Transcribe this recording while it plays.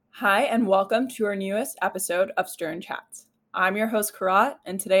Hi, and welcome to our newest episode of Stern Chats. I'm your host, Karat,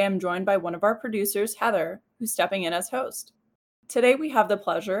 and today I'm joined by one of our producers, Heather, who's stepping in as host. Today we have the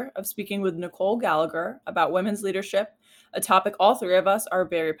pleasure of speaking with Nicole Gallagher about women's leadership, a topic all three of us are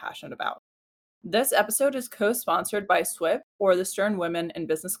very passionate about. This episode is co-sponsored by SWIP, or the Stern Women in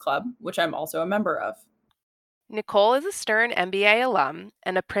Business Club, which I'm also a member of. Nicole is a Stern MBA alum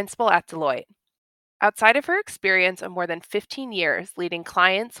and a principal at Deloitte. Outside of her experience of more than 15 years leading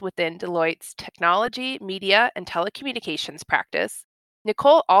clients within Deloitte's technology, media, and telecommunications practice,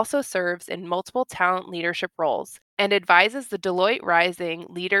 Nicole also serves in multiple talent leadership roles and advises the Deloitte Rising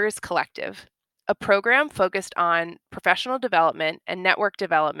Leaders Collective, a program focused on professional development and network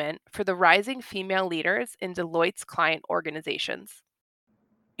development for the rising female leaders in Deloitte's client organizations.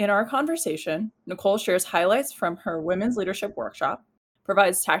 In our conversation, Nicole shares highlights from her women's leadership workshop,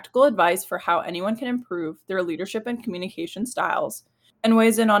 provides tactical advice for how anyone can improve their leadership and communication styles, and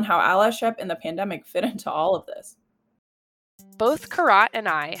weighs in on how allyship and the pandemic fit into all of this. Both Karat and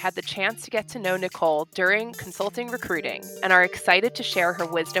I had the chance to get to know Nicole during consulting recruiting and are excited to share her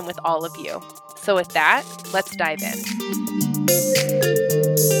wisdom with all of you. So, with that, let's dive in.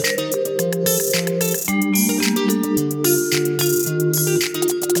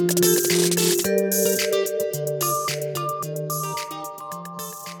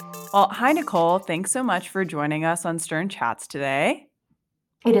 Well, hi, Nicole. Thanks so much for joining us on Stern Chats today.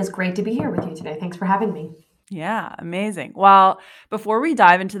 It is great to be here with you today. Thanks for having me. Yeah, amazing. Well, before we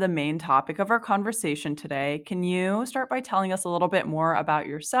dive into the main topic of our conversation today, can you start by telling us a little bit more about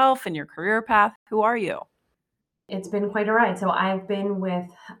yourself and your career path? Who are you? It's been quite a ride. So I've been with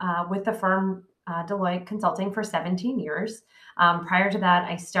the firm Deloitte Consulting for 17 years. Prior to that,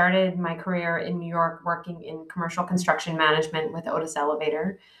 I started my career in New York working in commercial construction management with Otis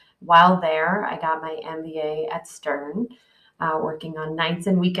Elevator. While there, I got my MBA at Stern, working on nights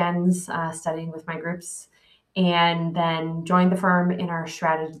and weekends, studying with my groups, and then joined the firm in our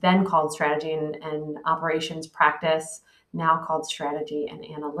strategy, then called strategy and operations practice, now called strategy and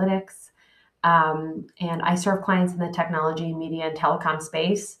analytics. And I serve clients in the technology, media, and telecom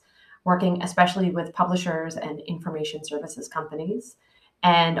space, working especially with publishers and information services companies.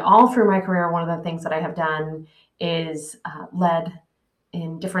 And all through my career, one of the things that I have done is led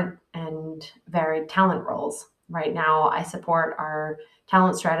in different and varied talent roles. Right now, I support our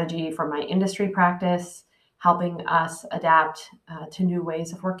talent strategy for my industry practice, helping us adapt to new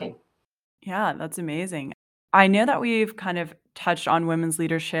ways of working. Yeah, that's amazing. I know that we've kind of touched on women's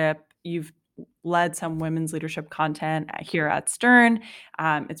leadership. You've led some women's leadership content here at Stern.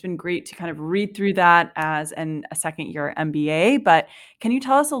 It's been great to kind of read through that as a second year MBA. But can you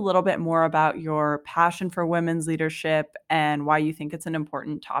tell us a little bit more about your passion for women's leadership and why you think it's an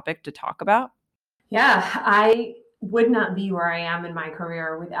important topic to talk about? Yeah, I would not be where I am in my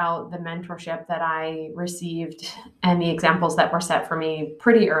career without the mentorship that I received and the examples that were set for me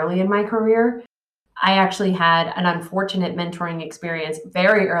pretty early in my career. I actually had an unfortunate mentoring experience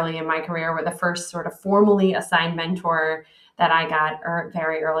very early in my career, where the first sort of formally assigned mentor that I got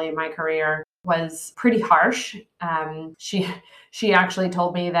very early in my career was pretty harsh. She actually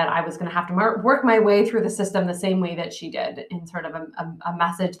told me that I was going to have to work my way through the system the same way that she did, in sort of a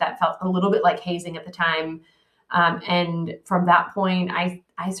message that felt a little bit like hazing at the time. And from that point,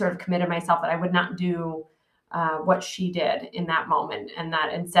 I sort of committed myself that I would not do what she did in that moment, and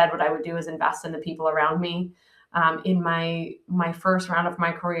that instead what I would do is invest in the people around me. In my first round of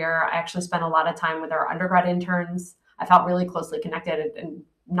my career, I actually spent a lot of time with our undergrad interns. I felt really closely connected, and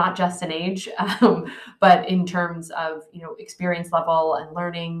not just in age, but in terms of experience level and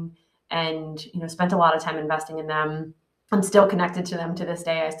learning, and spent a lot of time investing in them. I'm still connected to them to this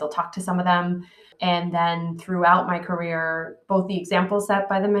day. I still talk to some of them. And then throughout my career, both the examples set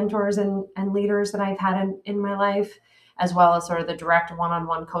by the mentors and leaders that I've had in my life, as well as sort of the direct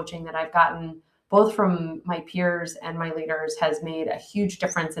one-on-one coaching that I've gotten, both from my peers and my leaders, has made a huge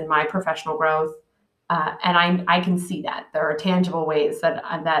difference in my professional growth. And I can see that there are tangible ways that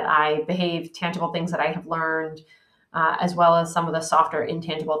I behave, tangible things that I have learned, as well as some of the softer,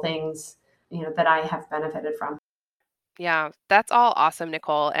 intangible things, that I have benefited from. Yeah, that's all awesome,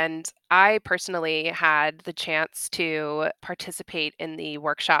 Nicole. And I personally had the chance to participate in the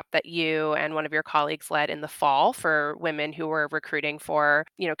workshop that you and one of your colleagues led in the fall for women who were recruiting for,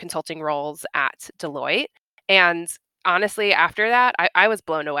 consulting roles at Deloitte. And honestly, after that, I was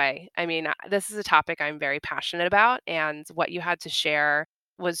blown away. I mean, this is a topic I'm very passionate about, and what you had to share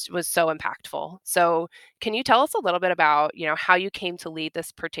was so impactful. So, can you tell us a little bit about, how you came to lead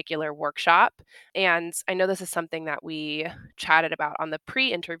this particular workshop? And I know this is something that we chatted about on the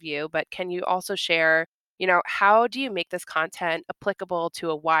pre-interview, but can you also share, how do you make this content applicable to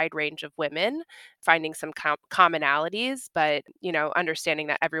a wide range of women, finding some commonalities, but, understanding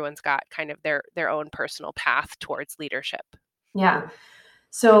that everyone's got kind of their own personal path towards leadership? Yeah.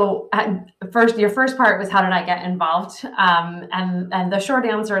 So your first part was, how did I get involved? And the short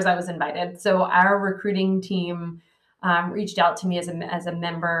answer is I was invited. So our recruiting team reached out to me as a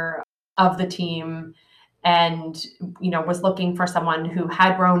member of the team, and was looking for someone who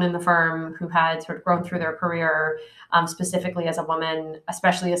had grown in the firm, who had sort of grown through their career, specifically as a woman,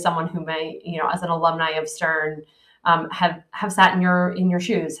 especially as someone who may, as an alumni of Stern, have sat in your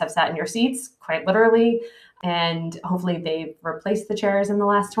shoes, have sat in your seats, quite literally. And hopefully they've replaced the chairs in the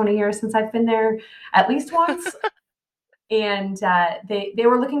last 20 years since I've been there at least once. And they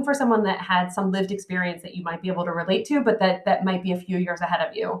were looking for someone that had some lived experience that you might be able to relate to, but that might be a few years ahead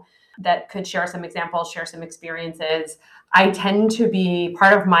of you, that could share some examples, share some experiences. I tend to be,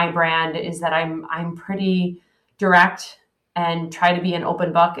 part of my brand is that I'm pretty direct and try to be an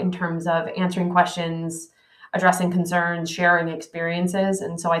open book in terms of answering questions, addressing concerns, sharing experiences.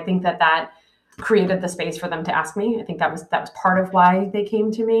 And so I think that created the space for them to ask me. I think that was part of why they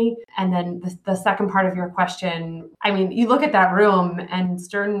came to me. And then the second part of your question, I mean, you look at that room, and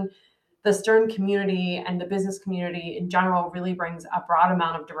the Stern community and the business community in general really brings a broad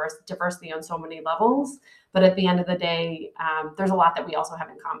amount of diversity on so many levels. But at the end of the day, there's a lot that we also have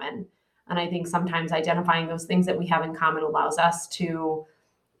in common. And I think sometimes identifying those things that we have in common allows us to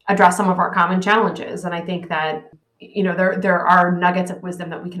address some of our common challenges. And I think that, there are nuggets of wisdom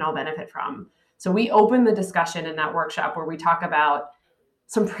that we can all benefit from. So we open the discussion in that workshop where we talk about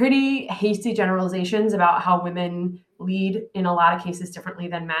some pretty hasty generalizations about how women lead in a lot of cases differently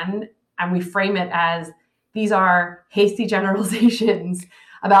than men. And we frame it as, these are hasty generalizations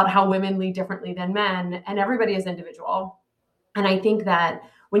about how women lead differently than men, and everybody is individual. And I think that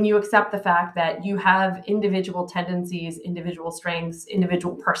when you accept the fact that you have individual tendencies, individual strengths,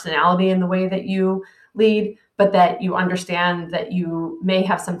 individual personality in the way that you lead, but that you understand that you may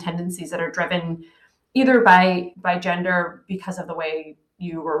have some tendencies that are driven either by gender, because of the way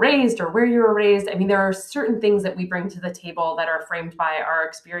you were raised or where you were raised. I mean, there are certain things that we bring to the table that are framed by our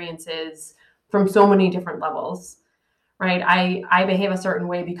experiences from so many different levels, right? I behave a certain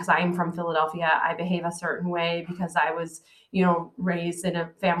way because I'm from Philadelphia. I behave a certain way because I was, raised in a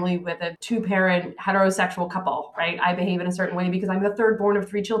family with a 2-parent heterosexual couple, right? I behave in a certain way because I'm the third born of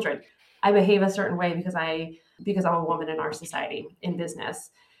 3 children. I behave a certain way because I'm a woman in our society, in business.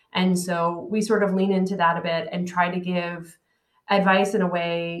 And so we sort of lean into that a bit and try to give advice in a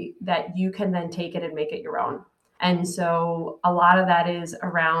way that you can then take it and make it your own. And so a lot of that is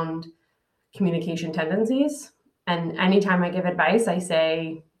around communication tendencies. And anytime I give advice, I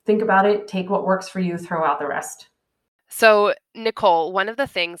say, think about it, take what works for you, throw out the rest. So, Nicole, one of the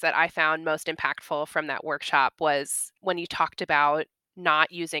things that I found most impactful from that workshop was when you talked about not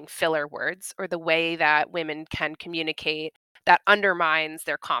using filler words, or the way that women can communicate that undermines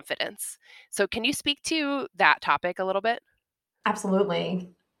their confidence. So, can you speak to that topic a little bit? Absolutely.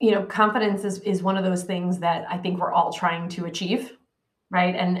 Confidence is one of those things that I think we're all trying to achieve,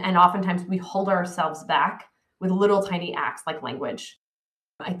 right? And oftentimes we hold ourselves back with little tiny acts like language.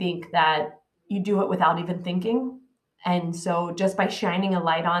 I think that you do it without even thinking. And so just by shining a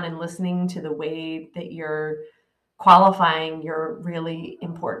light on and listening to the way that you're qualifying your really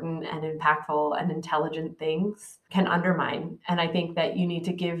important and impactful and intelligent things can undermine. And I think that you need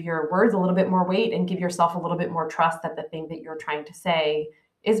to give your words a little bit more weight and give yourself a little bit more trust that the thing that you're trying to say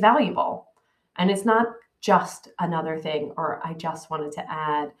is valuable. And it's not just another thing, or I just wanted to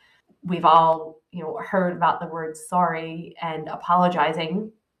add. We've all, heard about the word sorry and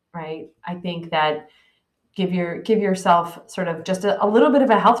apologizing, right? I think that give yourself sort of just a little bit of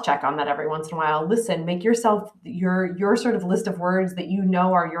a health check on that every once in a while. Listen, make yourself your sort of list of words that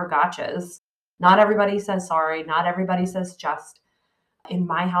are your gotchas. Not everybody says sorry. Not everybody says just. In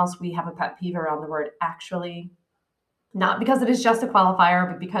my house, we have a pet peeve around the word actually, not because it is just a qualifier,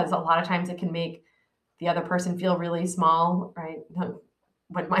 but because a lot of times it can make the other person feel really small, right?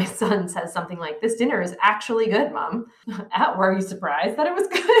 When my son says something like, "This dinner is actually good, Mom," were you surprised that it was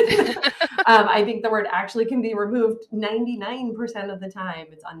good? I think the word actually can be removed 99% of the time.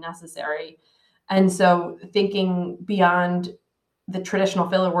 It's unnecessary. And so thinking beyond the traditional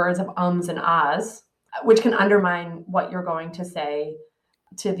filler words of ums and ahs, which can undermine what you're going to say,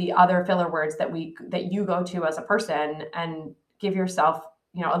 to the other filler words that you go to as a person, and give yourself,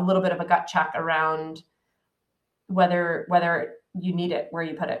 a little bit of a gut check around whether you need it, where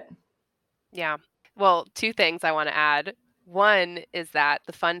you put it. Yeah. Well, 2 things I want to add. One is that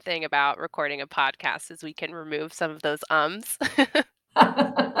the fun thing about recording a podcast is we can remove some of those ums.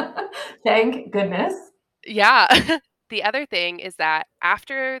 Thank goodness. Yeah. The other thing is that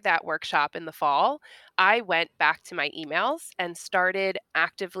after that workshop in the fall, I went back to my emails and started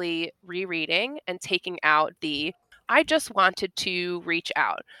actively rereading and taking out I just wanted to reach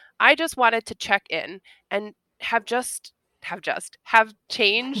out. I just wanted to check in and have just have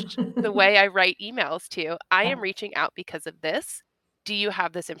changed the way I write emails to I Yeah. am reaching out because of this. Do you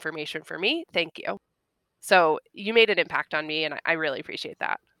have this information for me? Thank you. So you made an impact on me and I really appreciate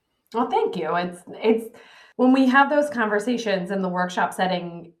that. Well, thank you. It's when we have those conversations in the workshop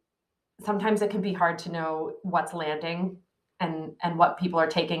setting, sometimes it can be hard to know what's landing and what people are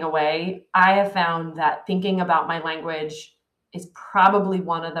taking away. I have found that thinking about my language is probably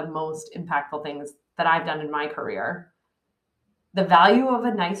one of the most impactful things that I've done in my career. The value of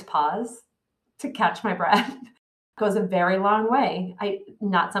a nice pause to catch my breath goes a very long way.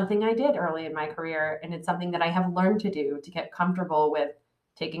 Not something I did early in my career, and it's something that I have learned to do to get comfortable with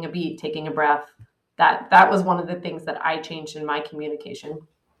taking a beat, taking a breath. That was one of the things that I changed in my communication.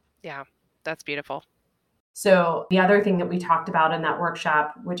 Yeah, that's beautiful. So the other thing that we talked about in that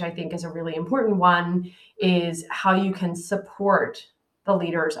workshop, which I think is a really important one, is how you can support the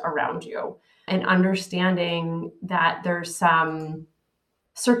leaders around you and understanding that there's some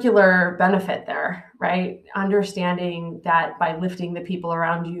circular benefit there, right? Understanding that by lifting the people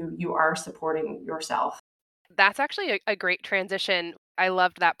around you, you are supporting yourself. That's actually a great transition. I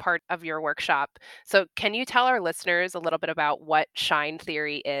loved that part of your workshop. So, can you tell our listeners a little bit about what shine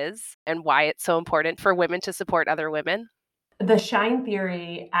theory is and why it's so important for women to support other women? The shine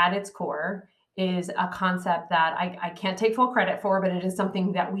theory at its core is a concept that I can't take full credit for, but it is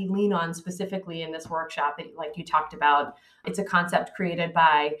something that we lean on specifically in this workshop that, like you talked about. It's a concept created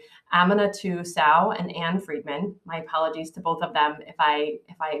by Aminatou Sow and Anne Friedman. My apologies to both of them if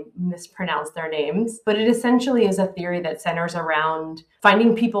I mispronounce their names. But it essentially is a theory that centers around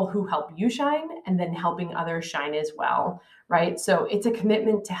finding people who help you shine and then helping others shine as well, right? So it's a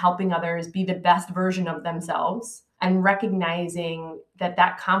commitment to helping others be the best version of themselves and recognizing that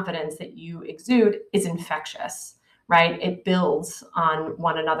that confidence that you exude is infectious, right? It builds on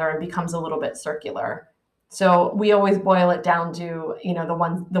one another and becomes a little bit circular. So we always boil it down to,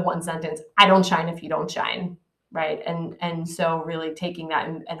 the one sentence, I don't shine if you don't shine, right? And so really taking that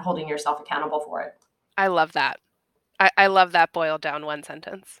and holding yourself accountable for it. I love that. I love that boiled down one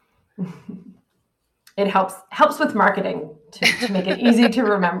sentence. It helps with marketing to make it easy to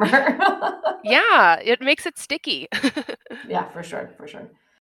remember. Yeah, it makes it sticky. Yeah, for sure, for sure.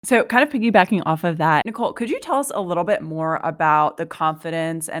 So, kind of piggybacking off of that, Nicole, could you tell us a little bit more about the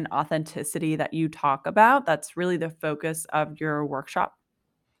confidence and authenticity that you talk about? That's really the focus of your workshop.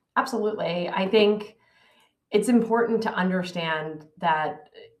 Absolutely. I think it's important to understand that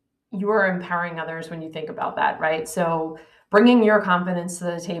you are empowering others when you think about that, right? So bringing your confidence to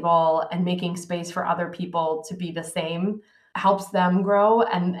the table and making space for other people to be the same helps them grow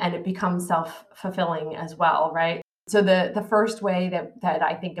and it becomes self-fulfilling as well, right? So the first way that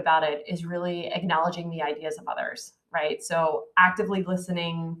I think about it is really acknowledging the ideas of others, right? So actively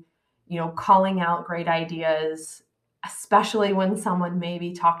listening, calling out great ideas, especially when someone may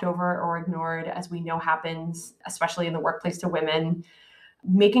be talked over or ignored, as we know happens, especially in the workplace to women,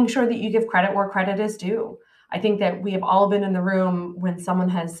 making sure that you give credit where credit is due. I think that we have all been in the room when someone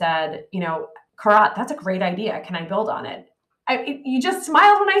has said, Karat, that's a great idea. Can I build on it? You just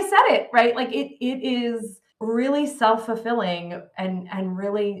smiled when I said it, right? Like it is really self-fulfilling and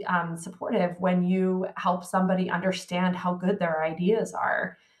really supportive when you help somebody understand how good their ideas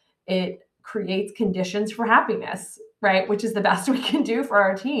are. It creates conditions for happiness, right? Which is the best we can do for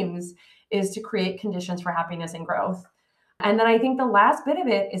our teams, is to create conditions for happiness and growth. And then I think the last bit of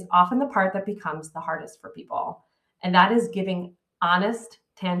it is often the part that becomes the hardest for people. And that is giving honest,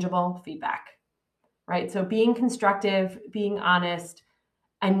 tangible feedback, right? So being constructive, being honest.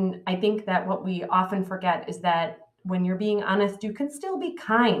 And I think that what we often forget is that when you're being honest, you can still be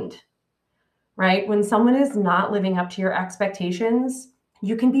kind, right? When someone is not living up to your expectations,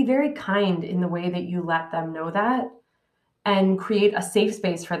 you can be very kind in the way that you let them know that and create a safe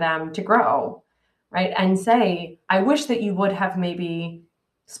space for them to grow, right? And say, I wish that you would have maybe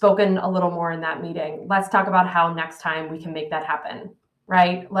spoken a little more in that meeting. Let's talk about how next time we can make that happen,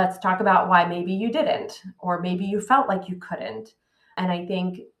 right? Let's talk about why maybe you didn't, or maybe you felt like you couldn't. And I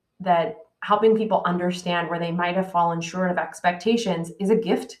think that helping people understand where they might have fallen short of expectations is a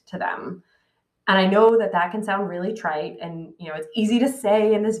gift to them. And I know that that can sound really trite and, it's easy to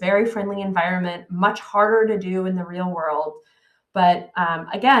say in this very friendly environment, much harder to do in the real world. But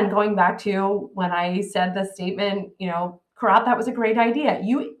again, going back to when I said the statement, Karat, that was a great idea.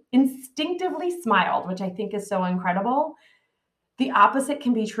 You instinctively smiled, which I think is so incredible. The opposite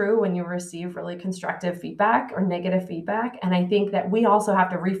can be true when you receive really constructive feedback or negative feedback. And I think that we also have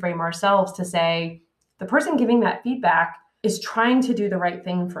to reframe ourselves to say, the person giving that feedback is trying to do the right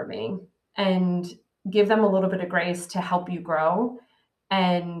thing for me, and give them a little bit of grace to help you grow,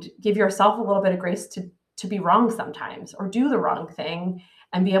 and give yourself a little bit of grace to be wrong sometimes or do the wrong thing,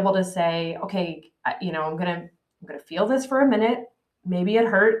 and be able to say, okay, I'm going to feel this for a minute. Maybe it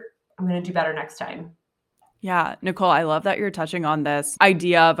hurt. I'm going to do better next time. Yeah, Nicole, I love that you're touching on this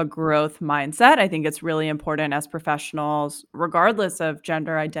idea of a growth mindset. I think it's really important as professionals, regardless of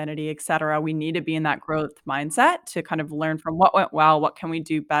gender identity, et cetera. We need to be in that growth mindset to kind of learn from what went well, what can we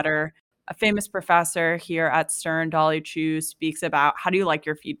do better. A famous professor here at Stern, Dolly Chu, speaks about, how do you like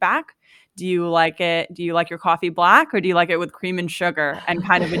your feedback? Do you like it? Do you like your coffee black, or do you like it with cream and sugar? And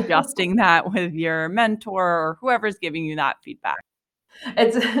kind of adjusting that with your mentor or whoever's giving you that feedback.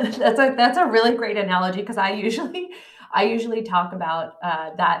 It's that's a really great analogy, because I usually talk about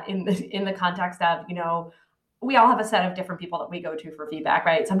that in the context of, we all have a set of different people that we go to for feedback,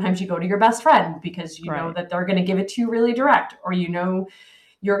 right? Sometimes you go to your best friend because you know that they're going to give it to you really direct, or you're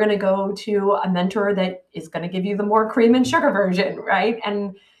going to go to a mentor that is going to give you the more cream and sugar version, right?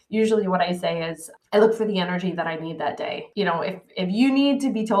 And usually what I say is, I look for the energy that I need that day. If you need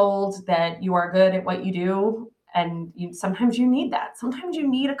to be told that you are good at what you do, and sometimes you need that. Sometimes you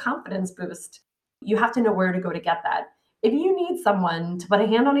need a confidence boost. You have to know where to go to get that. If you need someone to put a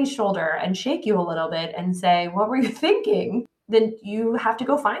hand on his shoulder and shake you a little bit and say, what were you thinking? Then you have to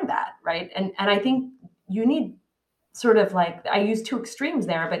go find that, right? And I think you need sort of, like, I use two extremes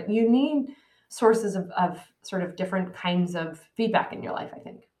there, but you need sources of sort of different kinds of feedback in your life, I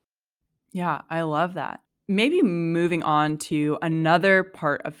think. Yeah, I love that. Maybe moving on to another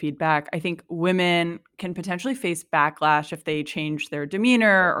part of feedback, I think women can potentially face backlash if they change their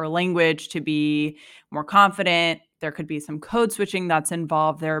demeanor or language to be more confident. There could be some code switching that's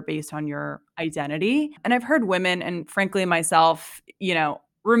involved there based on your identity. And I've heard women, and frankly myself,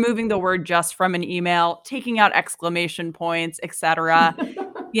 removing the word just from an email, taking out exclamation points, etc.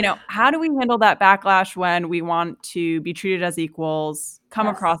 How do we handle that backlash when we want to be treated as equals, come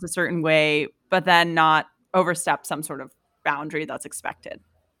across a certain way, but then not overstep some sort of boundary that's expected?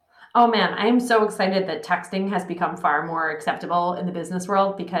 Oh man, I am so excited that texting has become far more acceptable in the business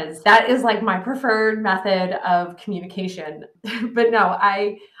world, because that is like my preferred method of communication. But no,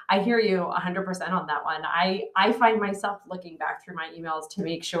 I hear you 100% on that one. I find myself looking back through my emails to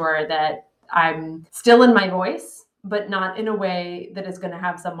make sure that I'm still in my voice, but not in a way that is going to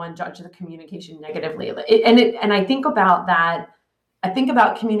have someone judge the communication negatively. And I think about that. I think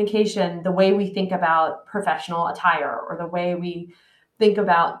about communication the way we think about professional attire, or the way we think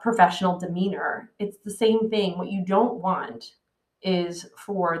about professional demeanor. It's the same thing. What you don't want is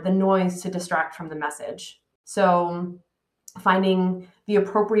for the noise to distract from the message. So finding the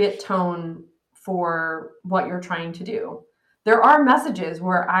appropriate tone for what you're trying to do. There are messages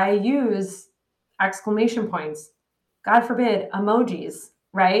where I use exclamation points, God forbid, emojis,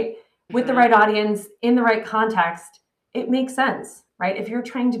 right? With the right audience, in the right context, it makes sense, right? If you're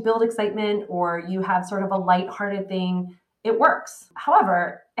trying to build excitement, or you have sort of a lighthearted thing, it works.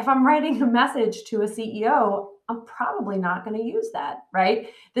 However, if I'm writing a message to a CEO, I'm probably not going to use that, right?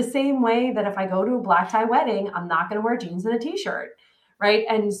 The same way that if I go to a black tie wedding, I'm not going to wear jeans and a t-shirt, right?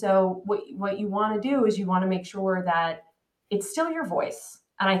 And so what you want to do is you want to make sure that it's still your voice.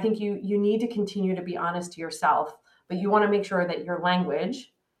 And I think you need to continue to be honest to yourself, but you want to make sure that your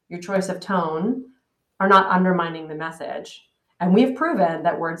language, your choice of tone, are not undermining the message. And we've proven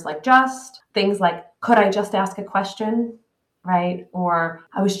that words like just, things like, could I just ask a question? Right? Or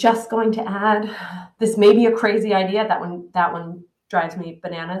I was just going to add, this may be a crazy idea. That one drives me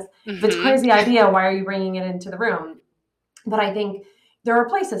bananas. If it's a crazy idea, why are you bringing it into the room? But I think there are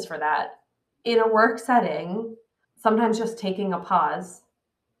places for that. In a work setting, sometimes just taking a pause,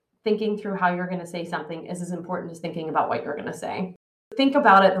 thinking through how you're going to say something is as important as thinking about what you're going to say. Think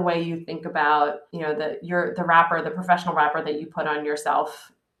about it the way you think about, the wrapper, the professional wrapper that you put on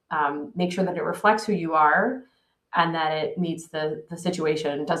yourself. Make sure that it reflects who you are, and that it meets the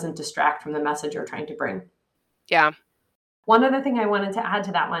situation, doesn't distract from the message you're trying to bring. Yeah. One other thing I wanted to add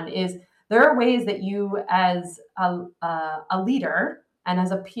to that one is, there are ways that you, as a leader and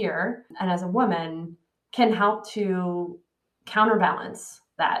as a peer and as a woman, can help to counterbalance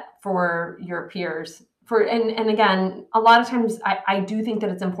that for your peers. And again, a lot of times I do think that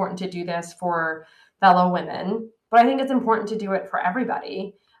it's important to do this for fellow women, but I think it's important to do it for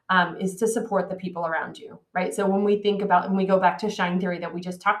everybody. Is to support the people around you, right? So when we go back to shine theory that we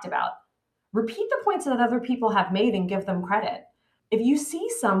just talked about, repeat the points that other people have made and give them credit. If you see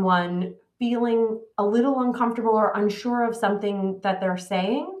someone feeling a little uncomfortable or unsure of something that they're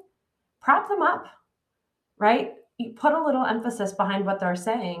saying, prop them up, right? You put a little emphasis behind what they're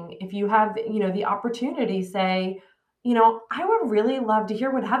saying. If you have, the opportunity, say, I would really love to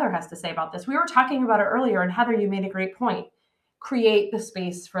hear what Heather has to say about this. We were talking about it earlier, and Heather, you made a great point. Create the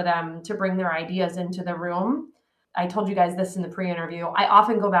space for them to bring their ideas into the room. I told you guys this in the pre-interview. I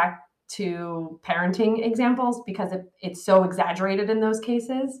often go back to parenting examples because it's so exaggerated in those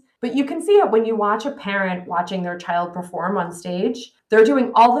cases. But you can see it when you watch a parent watching their child perform on stage. They're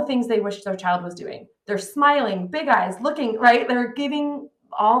doing all the things they wish their child was doing. They're smiling, big eyes, looking, right? They're giving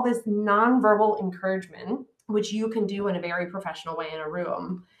all this nonverbal encouragement, which you can do in a very professional way in a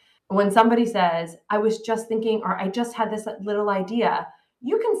room. When somebody says, I was just thinking, or I just had this little idea,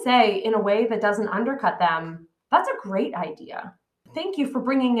 you can say in a way that doesn't undercut them, that's a great idea. Thank you for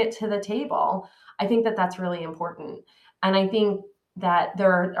bringing it to the table. I think that that's really important. And I think that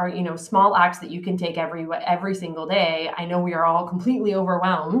there are, small acts that you can take every single day. I know we are all completely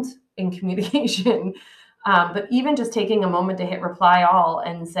overwhelmed in communication, but even just taking a moment to hit reply all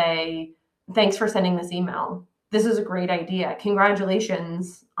and say, thanks for sending this email. This is a great idea.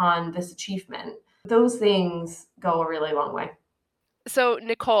 Congratulations on this achievement. Those things go a really long way. So,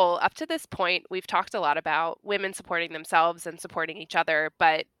 Nicole, up to this point, we've talked a lot about women supporting themselves and supporting each other,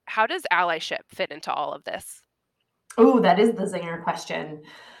 but how does allyship fit into all of this? Oh, that is the zinger question.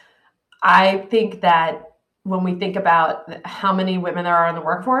 I think that when we think about how many women there are in the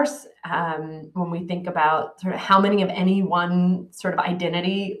workforce, when we think about sort of how many of any one sort of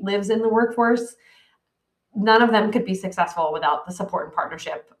identity lives in the workforce, none of them could be successful without the support and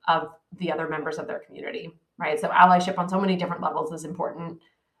partnership of the other members of their community, right? So allyship on so many different levels is important.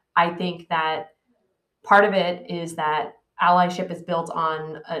 I think that part of it is that allyship is built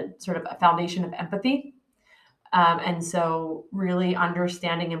on a sort of a foundation of empathy. And so really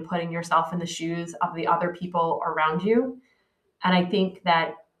understanding and putting yourself in the shoes of the other people around you. And I think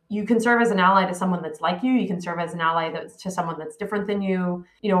that you can serve as an ally to someone that's like you. You can serve as an ally to someone that's different than you.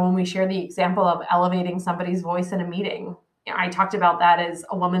 When we share the example of elevating somebody's voice in a meeting, I talked about that as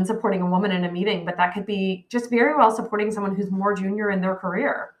a woman supporting a woman in a meeting, but that could be just very well supporting someone who's more junior in their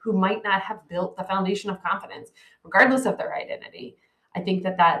career, who might not have built the foundation of confidence, regardless of their identity. I think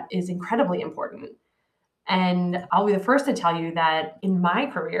that that is incredibly important. And I'll be the first to tell you that in my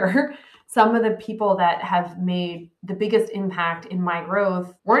career, some of the people that have made the biggest impact in my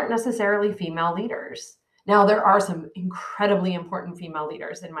growth weren't necessarily female leaders. Now, there are some incredibly important female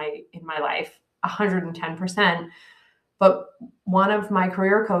leaders in my life, 110%. But one of my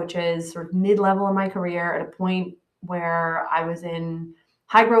career coaches, sort of mid-level in my career, at a point where I was in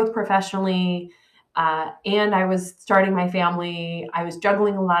high growth professionally, and I was starting my family. I was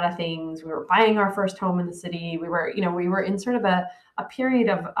juggling a lot of things. We were buying our first home in the city. We were in sort of a period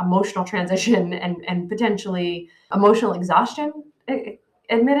of emotional transition and potentially emotional exhaustion,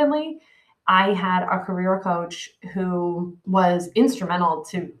 admittedly. I had a career coach who was instrumental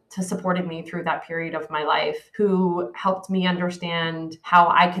to supporting me through that period of my life, who helped me understand how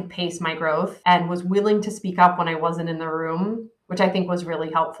I could pace my growth and was willing to speak up when I wasn't in the room, which I think was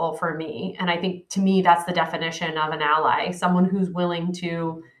really helpful for me. And I think to me, that's the definition of an ally, someone who's willing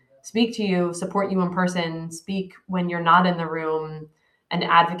to speak to you, support you in person, speak when you're not in the room, and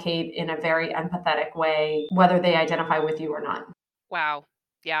advocate in a very empathetic way, whether they identify with you or not. Wow.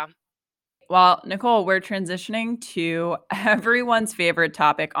 Yeah. Well, Nicole, we're transitioning to everyone's favorite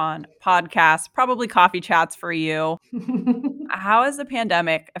topic on podcasts, probably coffee chats for you. How has the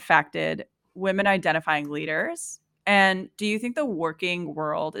pandemic affected women identifying leaders? And do you think the working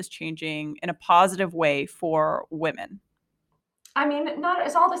world is changing in a positive way for women? I mean,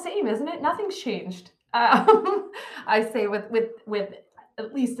 it's all the same, isn't it? Nothing's changed. I say with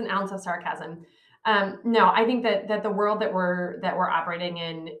at least an ounce of sarcasm. No, I think that the world that we're operating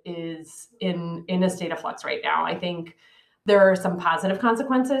in is in a state of flux right now. I think there are some positive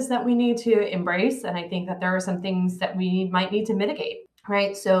consequences that we need to embrace, and I think that there are some things that we might need to mitigate.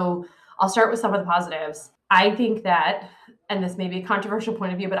 Right. So I'll start with some of the positives. I think that, and this may be a controversial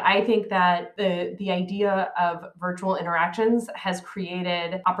point of view, but I think that the idea of virtual interactions has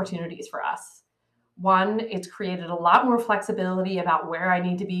created opportunities for us. One, it's created a lot more flexibility about where I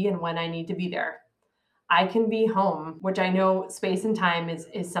need to be and when I need to be there. I can be home, which I know space and time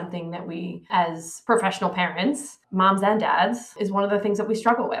is something that we, as professional parents, moms and dads, is one of the things that we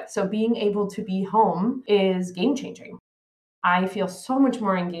struggle with. So being able to be home is game changing. I feel so much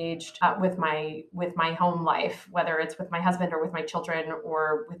more engaged with my home life, whether it's with my husband or with my children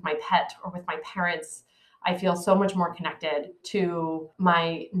or with my pet or with my parents. I feel so much more connected to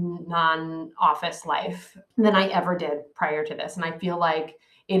my non-office life than I ever did prior to this. And I feel like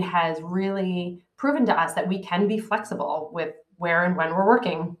it has really proven to us that we can be flexible with where and when we're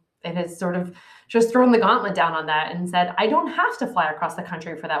working. It has sort of just thrown the gauntlet down on that and said, I don't have to fly across the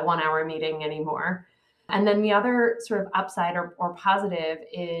country for that 1 hour meeting anymore. And then the other sort of upside or positive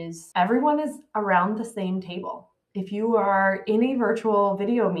is everyone is around the same table. If you are in a virtual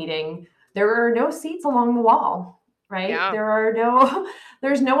video meeting, there are no seats along the wall, right? Yeah.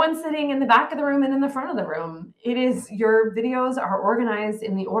 There's no one sitting in the back of the room and in the front of the room. It is, your videos are organized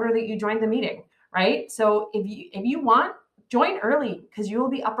in the order that you joined the meeting, right? So if you want, join early, because you will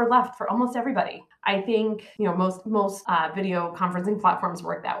be upper left for almost everybody. I think, most video conferencing platforms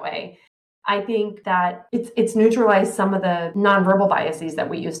work that way. I think that it's neutralized some of the nonverbal biases that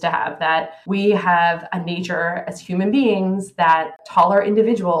we used to have, that we have a nature as human beings that taller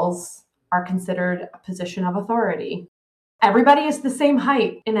individuals are considered a position of authority. Everybody is the same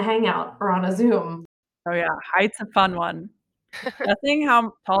height in a Hangout or on a Zoom. Oh yeah, height's a fun one. Guessing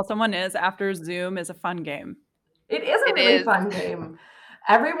how tall someone is after Zoom is a fun game. It is a really fun game.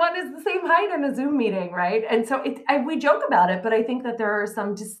 Everyone is the same height in a Zoom meeting, right? And so we joke about it, but I think that there are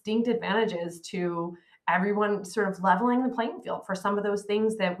some distinct advantages to everyone sort of leveling the playing field for some of those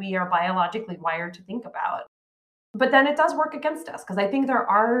things that we are biologically wired to think about. But then it does work against us, because I think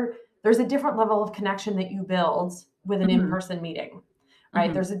there's a different level of connection that you build with an in-person meeting,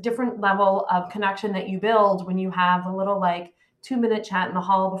 right? There's a different level of connection that you build when you have a little 2-minute chat in the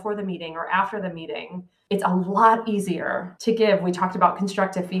hall before the meeting or after the meeting. It's a lot easier to give. We talked about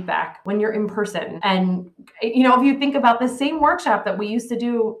constructive feedback when you're in person. And, if you think about the same workshop that we used to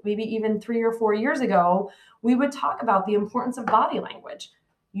do maybe even 3 or 4 years ago, we would talk about the importance of body language.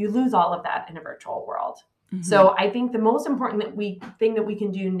 You lose all of that in a virtual world. So I think the most important thing that we can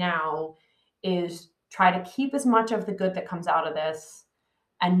do now is try to keep as much of the good that comes out of this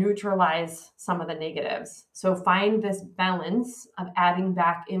and neutralize some of the negatives. So find this balance of adding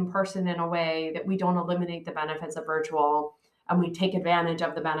back in person in a way that we don't eliminate the benefits of virtual, and we take advantage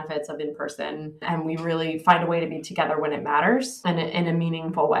of the benefits of in person, and we really find a way to be together when it matters and in a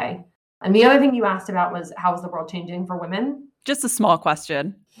meaningful way. And the other thing you asked about was, how is the world changing for women? Just a small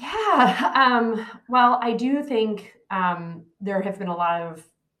question. Yeah. Well, I do think there have been a lot of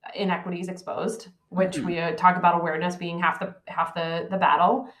inequities exposed, which we talk about awareness being half the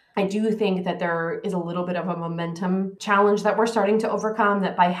battle. I do think that there is a little bit of a momentum challenge that we're starting to overcome,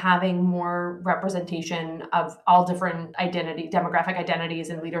 that by having more representation of all different demographic identities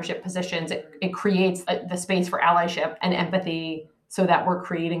and leadership positions, it creates the space for allyship and empathy, so that we're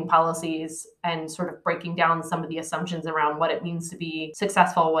creating policies and sort of breaking down some of the assumptions around what it means to be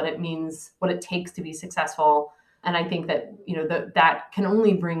successful, what it takes to be successful. And I think that, that can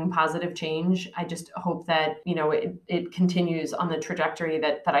only bring positive change. I just hope that, it continues on the trajectory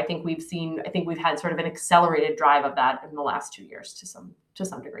that I think we've seen. I think we've had sort of an accelerated drive of that in the last 2 years to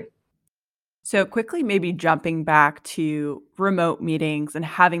some degree. So quickly, maybe jumping back to remote meetings and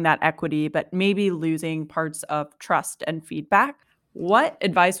having that equity, but maybe losing parts of trust and feedback. What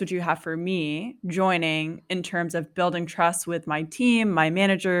advice would you have for me joining in terms of building trust with my team, my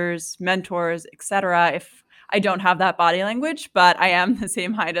managers, mentors, etc.? If I don't have that body language, but I am the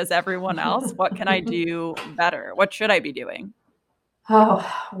same height as everyone else, what can I do better? What should I be doing? Oh,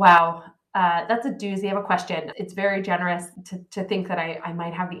 wow. That's a doozy of a question. It's very generous to think that I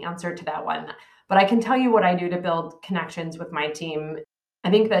might have the answer to that one. But I can tell you what I do to build connections with my team. I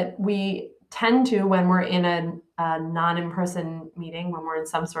think that we tend to, when we're in a non-in-person meeting, when we're in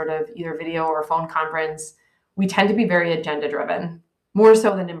some sort of either video or phone conference, we tend to be very agenda driven, more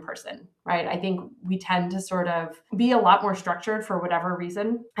so than in person, right? I think we tend to sort of be a lot more structured for whatever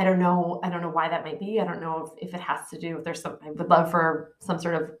reason. I don't know why that might be. I don't know if it has to do, if there's some, I would love for some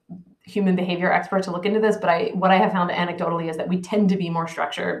sort of human behavior expert to look into this, but what I have found anecdotally is that we tend to be more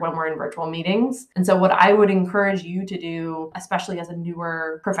structured when we're in virtual meetings. And so what I would encourage you to do, especially as a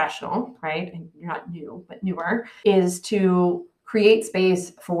newer professional, right? And you're not new, but newer, is to create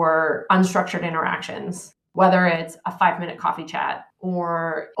space for unstructured interactions, whether it's a 5-minute coffee chat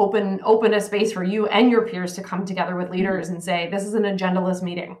or open a space for you and your peers to come together with leaders and say, this is an agendaless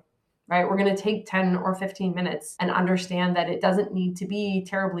meeting. Right? We're going to take 10 or 15 minutes and understand that it doesn't need to be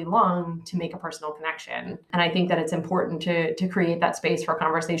terribly long to make a personal connection. And I think that it's important to create that space for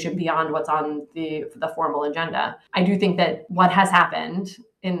conversation beyond what's on the formal agenda. I do think that what has happened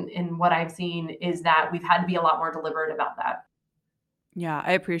in what I've seen is that we've had to be a lot more deliberate about that. Yeah,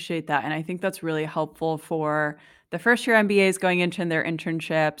 I appreciate that. And I think that's really helpful for the first year MBAs going into their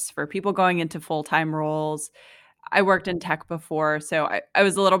internships, for people going into full-time roles. I worked in tech before, so I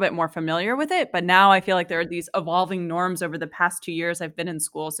was a little bit more familiar with it, but now I feel like there are these evolving norms over the past 2 years I've been in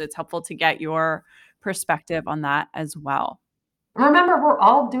school, so it's helpful to get your perspective on that as well. Remember, we're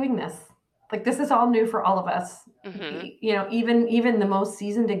all doing this. Like, this is all new for all of us. Even the most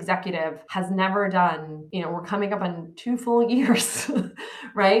seasoned executive has never done, we're coming up on 2 full years,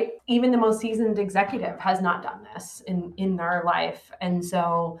 right? Even the most seasoned executive has not done this in their life. And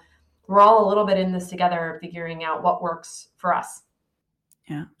so we're all a little bit in this together, figuring out what works for us.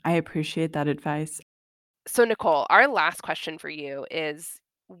 Yeah, I appreciate that advice. So, Nicole, our last question for you is,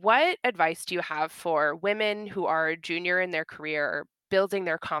 what advice do you have for women who are junior in their career, building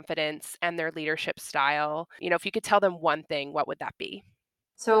their confidence and their leadership style? If you could tell them one thing, what would that be?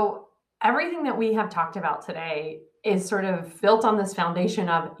 So everything that we have talked about today is sort of built on this foundation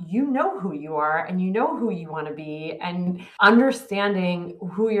of who you are and who you want to be and understanding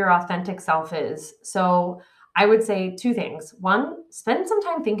who your authentic self is. So I would say 2 things. One, spend some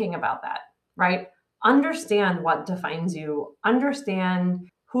time thinking about that, right? Understand what defines you, understand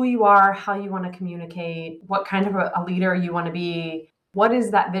who you are, how you want to communicate, what kind of a leader you want to be. What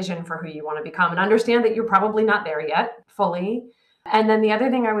is that vision for who you want to become? And understand that you're probably not there yet fully. And then the other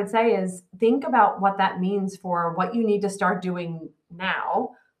thing I would say is think about what that means for what you need to start doing now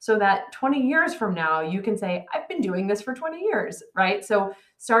so that 20 years from now, you can say, I've been doing this for 20 years, right? So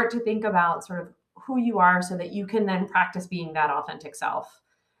start to think about sort of who you are so that you can then practice being that authentic self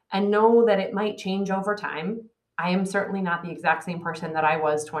and know that it might change over time. I am certainly not the exact same person that I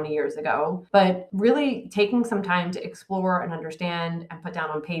was 20 years ago, but really taking some time to explore and understand and put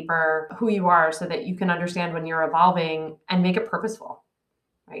down on paper who you are so that you can understand when you're evolving and make it purposeful,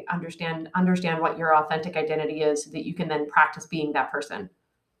 right? Understand what your authentic identity is so that you can then practice being that person.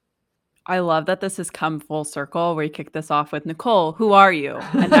 I love that this has come full circle where you kicked this off with Nicole, who are you?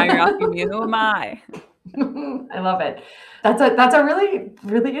 And now you're asking me, who am I? I love it. That's a really,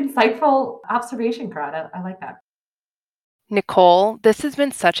 really insightful observation, Karada. I like that. Nicole, this has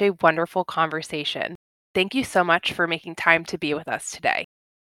been such a wonderful conversation. Thank you so much for making time to be with us today.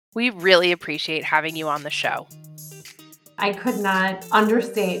 We really appreciate having you on the show. I could not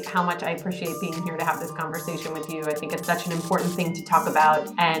understate how much I appreciate being here to have this conversation with you. I think it's such an important thing to talk about,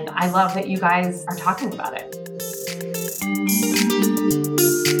 and I love that you guys are talking about it.